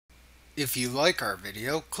If you like our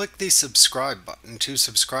video, click the subscribe button to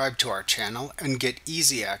subscribe to our channel and get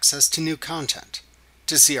easy access to new content.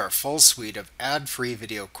 To see our full suite of ad-free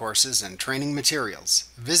video courses and training materials,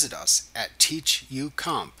 visit us at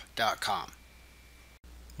teachucomp.com.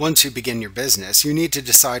 Once you begin your business, you need to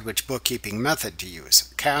decide which bookkeeping method to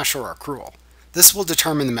use, cash or accrual. This will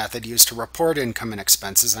determine the method used to report income and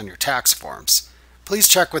expenses on your tax forms. Please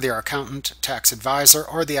check with your accountant, tax advisor,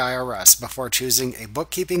 or the IRS before choosing a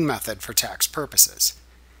bookkeeping method for tax purposes.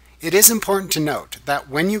 It is important to note that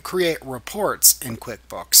when you create reports in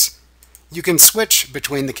QuickBooks, you can switch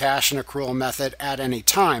between the cash and accrual method at any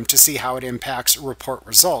time to see how it impacts report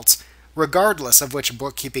results, regardless of which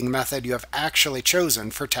bookkeeping method you have actually chosen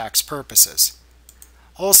for tax purposes.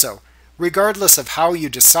 Also, regardless of how you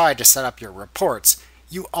decide to set up your reports,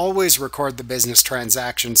 you always record the business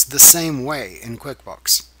transactions the same way in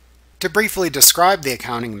QuickBooks. To briefly describe the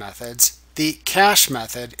accounting methods, the cash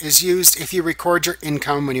method is used if you record your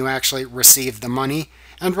income when you actually receive the money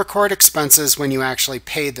and record expenses when you actually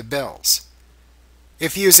pay the bills.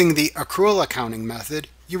 If using the accrual accounting method,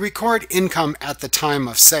 you record income at the time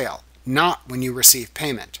of sale, not when you receive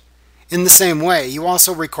payment. In the same way, you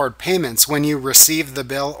also record payments when you receive the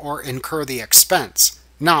bill or incur the expense,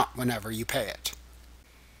 not whenever you pay it.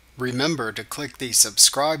 Remember to click the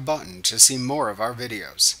subscribe button to see more of our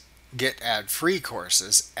videos. Get ad-free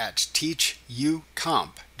courses at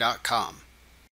teachucomp.com.